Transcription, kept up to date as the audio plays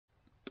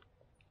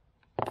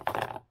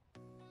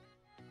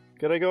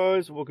G'day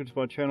guys, welcome to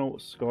my channel,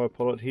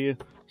 Skypilot here.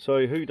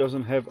 So who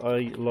doesn't have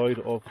a load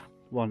of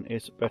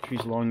 1S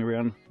batteries lying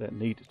around that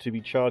need to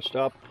be charged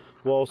up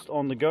whilst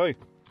on the go?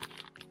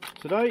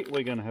 Today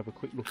we're going to have a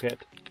quick look at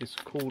this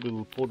cool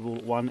little portable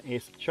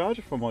 1S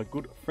charger from my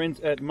good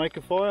friends at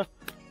Makerfire.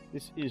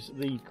 This is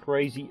the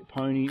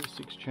Crazepony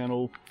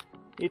 6-channel.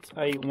 It's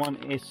a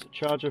 1S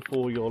charger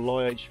for your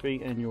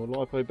LiHv and your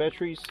LiPo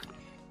batteries.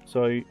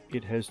 So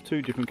it has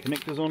two different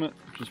connectors on it,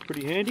 which is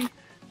pretty handy.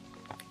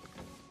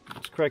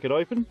 Let's crack it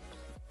open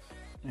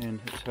and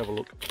let's have a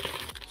look,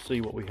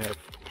 see what we have.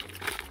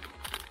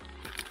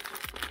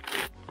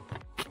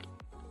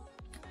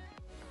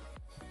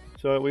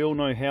 So we all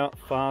know how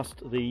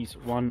fast these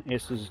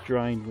 1Ss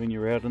drain when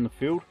you're out in the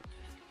field.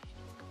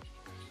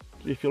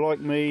 If you're like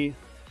me,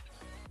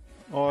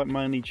 I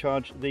mainly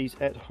charge these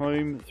at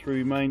home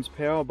through mains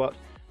power, but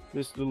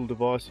this little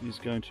device is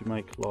going to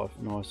make life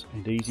nice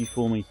and easy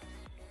for me.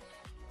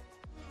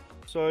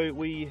 So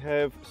we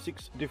have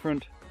 6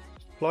 different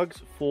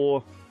plugs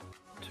for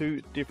 2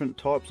 different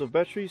types of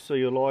batteries, so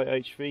your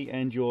LiHv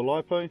and your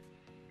LiPo.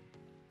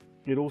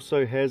 It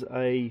also has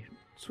a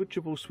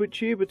switchable switch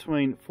here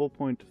between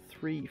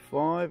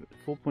 4.35 and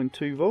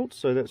 4.2 volts,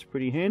 so that's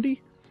pretty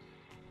handy.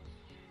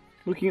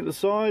 Looking at the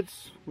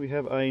sides, we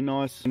have a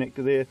nice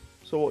connector there,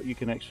 so what you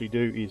can actually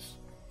do is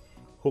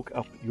hook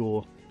up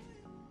your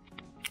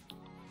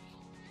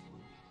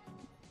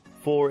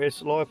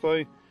 4S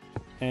LiPo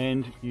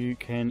and you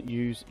can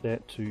use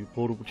that to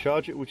portable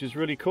charge it, which is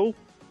really cool.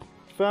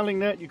 Failing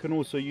that, you can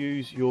also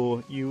use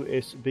your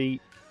USB,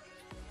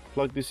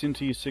 plug this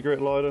into your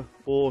cigarette lighter,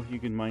 or you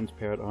can mains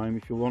power at home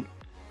if you want.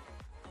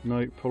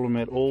 No problem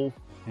at all,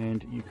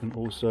 and you can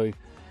also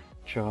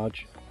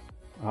charge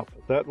up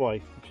that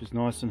way, which is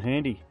nice and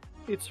handy.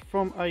 It's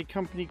from a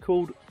company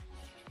called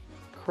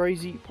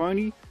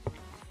Crazepony.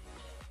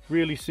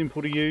 Really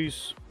simple to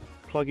use.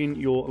 Plug in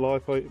your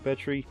LiPo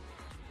battery,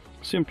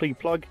 simply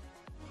plug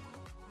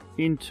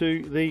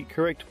into the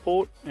correct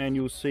port and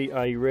you'll see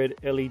a red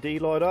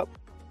LED light up.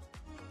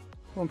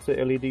 Once the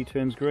LED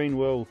turns green,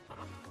 well,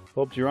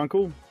 Bob's your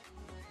uncle.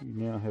 You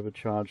now have a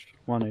charged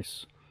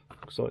 1S.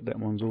 Looks like that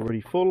one's already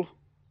full.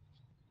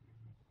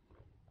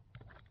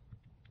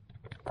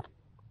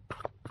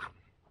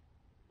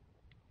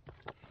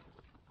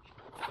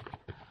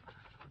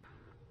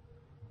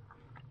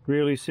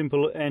 Really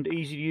simple and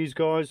easy to use,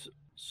 guys.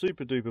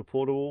 Super duper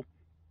portable.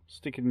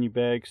 Stick it in your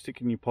bag, stick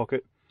it in your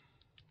pocket,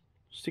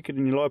 stick it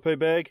in your LiPo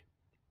bag,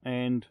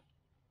 and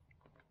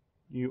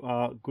you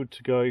are good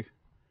to go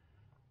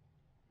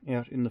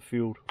out in the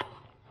field.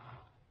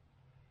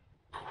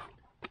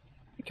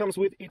 It comes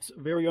with its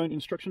very own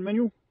instruction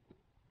manual,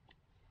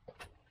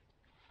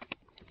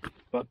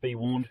 but be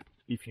warned,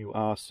 if you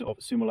are of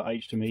a similar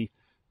age to me,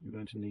 you're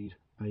going to need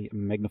a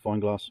magnifying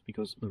glass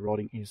because the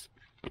writing is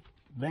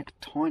that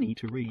tiny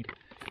to read.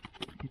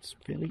 It's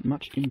fairly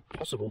much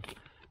impossible.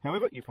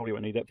 However, you probably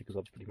won't need that because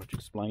I've pretty much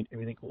explained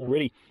everything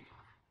already.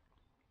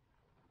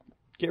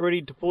 Get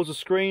ready to pause the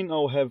screen.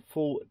 I'll have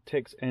full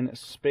text and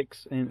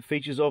specs and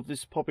features of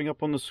this popping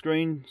up on the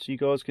screen so you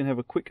guys can have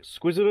a quick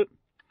squiz at it.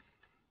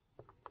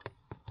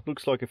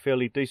 Looks like a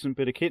fairly decent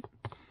bit of kit.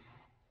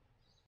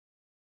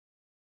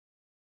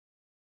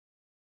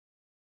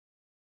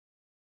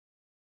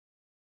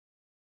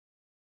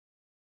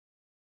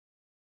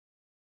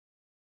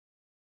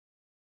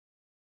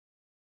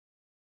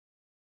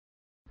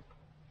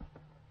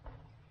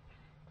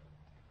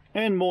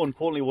 And more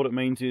importantly, what it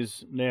means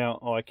is now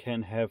I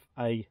can have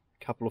a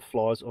couple of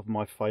flies of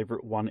my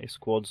favourite 1S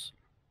quads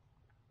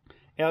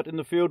out in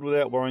the field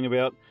without worrying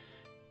about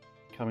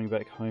coming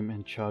back home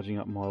and charging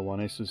up my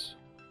 1Ss.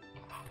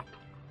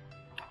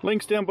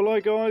 Links down below,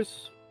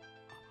 guys.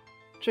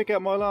 Check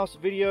out my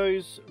last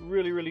videos.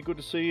 Really good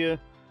to see you.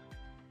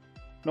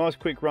 Nice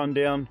quick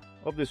rundown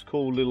of this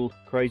cool little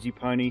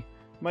Crazepony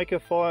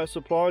Makerfire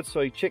supplied,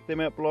 so check them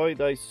out below.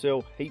 They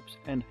sell heaps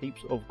and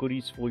heaps of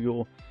goodies for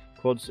your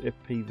quads,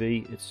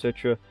 FPV,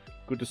 etc.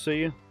 Good to see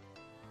you.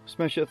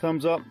 Smash that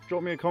thumbs up,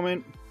 drop me a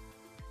comment.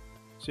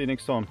 See you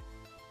next time.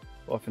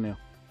 Bye for now.